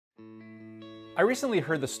I recently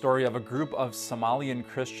heard the story of a group of Somalian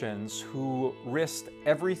Christians who risked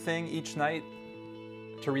everything each night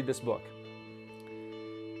to read this book.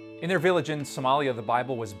 In their village in Somalia, the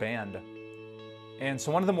Bible was banned. And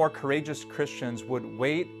so one of the more courageous Christians would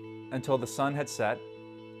wait until the sun had set.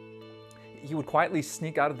 He would quietly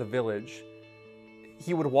sneak out of the village.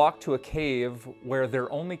 He would walk to a cave where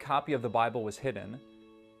their only copy of the Bible was hidden.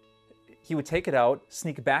 He would take it out,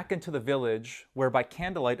 sneak back into the village where by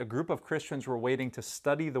candlelight a group of Christians were waiting to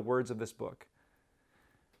study the words of this book.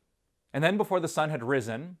 And then before the sun had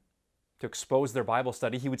risen, to expose their Bible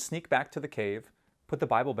study, he would sneak back to the cave, put the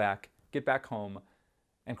Bible back, get back home,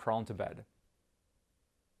 and crawl into bed.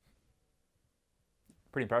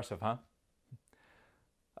 Pretty impressive, huh?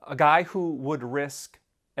 A guy who would risk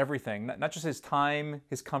everything, not just his time,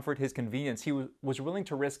 his comfort, his convenience. He was willing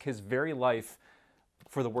to risk his very life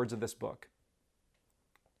for the words of this book.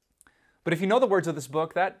 But if you know the words of this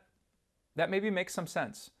book, that maybe makes some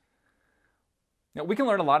sense. Now, we can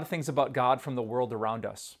learn a lot of things about God from the world around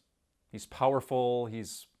us. He's powerful,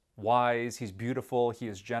 he's wise, he's beautiful, he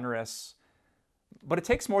is generous. But it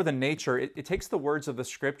takes more than nature. It takes the words of the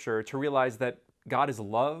scripture to realize that God is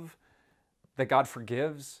love, that God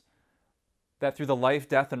forgives, that through the life,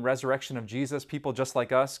 death, and resurrection of Jesus, people just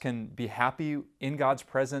like us can be happy in God's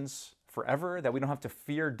presence forever, that we don't have to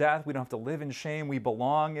fear death, we don't have to live in shame, we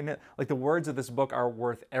belong in it. Like, the words of this book are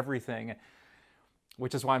worth everything,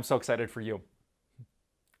 which is why I'm so excited for you.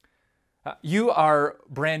 You are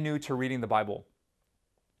brand new to reading the Bible.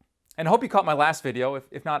 And I hope you caught my last video.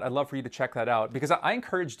 If not, I'd love for you to check that out, because I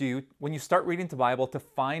encouraged you, when you start reading the Bible, to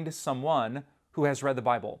find someone who has read the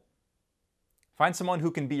Bible. Find someone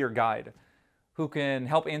who can be your guide, who can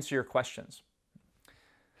help answer your questions.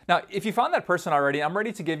 Now, if you found that person already, I'm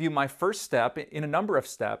ready to give you my first step in a number of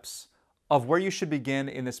steps of where you should begin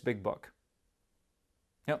in this big book.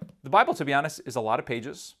 You know, the Bible, to be honest, is a lot of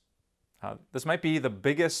pages. This might be the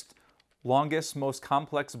biggest, longest, most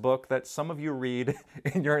complex book that some of you read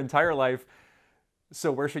in your entire life.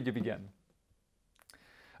 So where should you begin?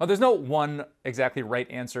 Now, there's no one exactly right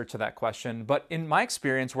answer to that question, but in my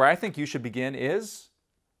experience, where I think you should begin is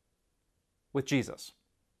with Jesus.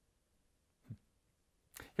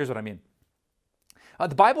 Here's what I mean.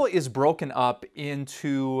 The Bible is broken up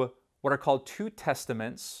into what are called two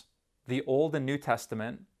testaments, the Old and New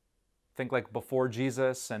Testament. Think like before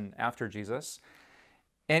Jesus and after Jesus.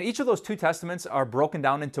 And each of those two testaments are broken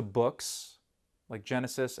down into books, like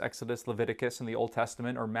Genesis, Exodus, Leviticus in the Old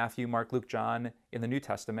Testament, or Matthew, Mark, Luke, John in the New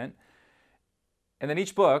Testament. And then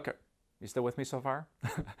each book, you still with me so far?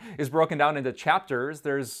 is broken down into chapters.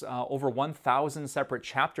 There's over 1,000 separate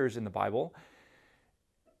chapters in the Bible.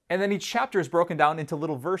 And then each chapter is broken down into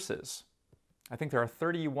little verses. I think there are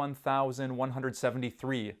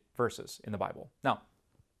 31,173 verses in the Bible. Now,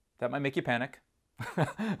 that might make you panic.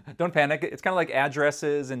 Don't panic. It's kind of like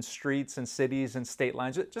addresses and streets and cities and state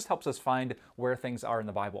lines. It just helps us find where things are in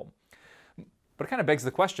the Bible. But it kind of begs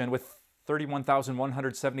the question, with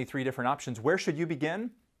 31,173 different options, where should you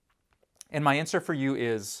begin? And my answer for you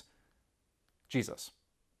is Jesus.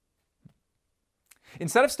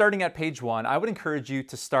 Instead of starting at page 1, I would encourage you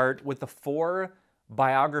to start with the 4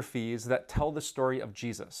 biographies that tell the story of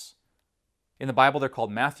Jesus. In the Bible, they're called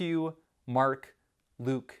Matthew, Mark,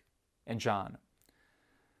 Luke, and John.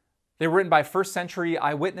 They were written by first-century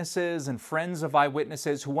eyewitnesses and friends of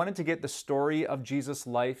eyewitnesses who wanted to get the story of Jesus'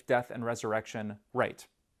 life, death, and resurrection right.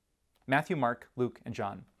 Matthew, Mark, Luke, and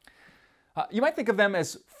John. You might think of them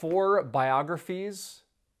as 4 biographies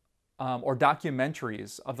or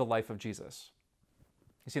documentaries of the life of Jesus.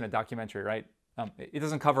 You've seen a documentary, right? It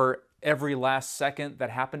doesn't cover every last second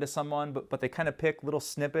that happened to someone, but they kind of pick little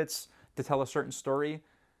snippets to tell a certain story. You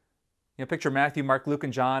know, picture Matthew, Mark, Luke,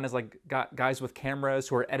 and John as like guys with cameras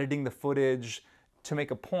who are editing the footage to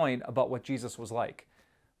make a point about what Jesus was like.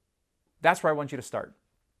 That's where I want you to start.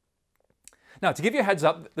 Now, to give you a heads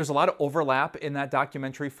up, there's a lot of overlap in that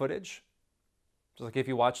documentary footage. Just like if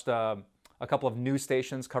you watched a couple of news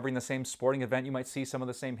stations covering the same sporting event, you might see some of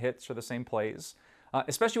the same hits or the same plays.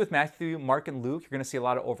 Especially with Matthew, Mark, and Luke, you're going to see a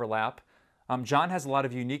lot of overlap. John has a lot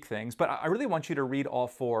of unique things, but I really want you to read all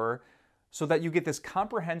 4 so that you get this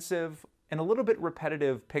comprehensive and a little bit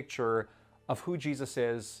repetitive picture of who Jesus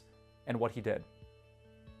is and what he did.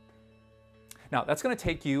 Now, that's going to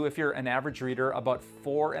take you, if you're an average reader, about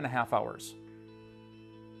 4.5 hours.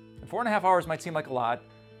 And 4.5 hours might seem like a lot,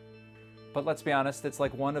 but let's be honest, it's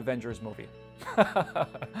like one Avengers movie.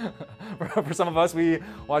 For some of us, we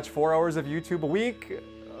watch 4 hours of YouTube a week.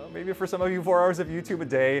 Maybe for some of you, 4 hours of YouTube a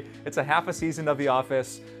day. It's a half a season of The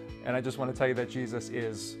Office. And I just want to tell you that Jesus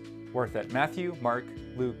is worth it. Matthew, Mark,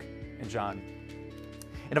 Luke, and John.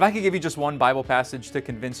 And if I could give you just one Bible passage to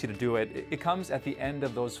convince you to do it, it comes at the end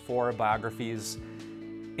of those 4 biographies.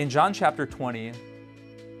 In John chapter 20,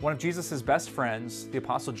 one of Jesus' best friends, the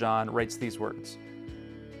Apostle John, writes these words.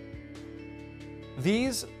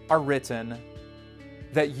 "These are written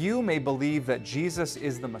that you may believe that Jesus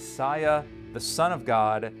is the Messiah, the Son of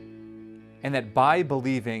God, and that by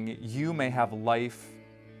believing you may have life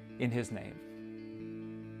in His name."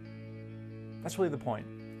 That's really the point.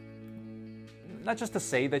 Not just to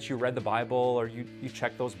say that you read the Bible or you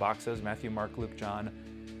check those boxes, Matthew, Mark, Luke, John,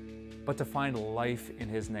 but to find life in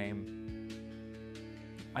His name.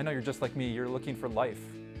 I know you're just like me, you're looking for life.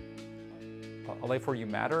 A life where you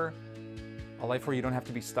matter, a life where you don't have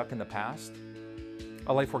to be stuck in the past,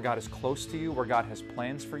 a life where God is close to you, where God has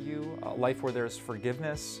plans for you, a life where there's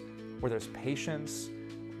forgiveness, where there's patience,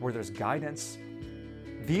 where there's guidance.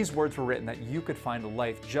 These words were written that you could find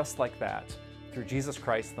life just like that through Jesus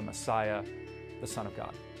Christ, the Messiah, the Son of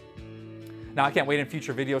God. Now, I can't wait in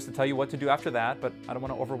future videos to tell you what to do after that, but I don't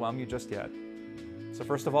want to overwhelm you just yet. So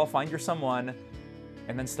first of all, find your someone,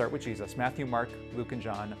 and then start with Jesus, Matthew, Mark, Luke, and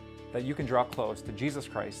John, that you can draw close to Jesus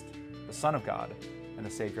Christ, the Son of God, and the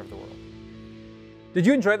Savior of the world. Did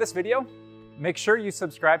you enjoy this video? Make sure you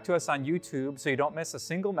subscribe to us on YouTube so you don't miss a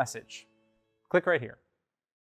single message. Click right here.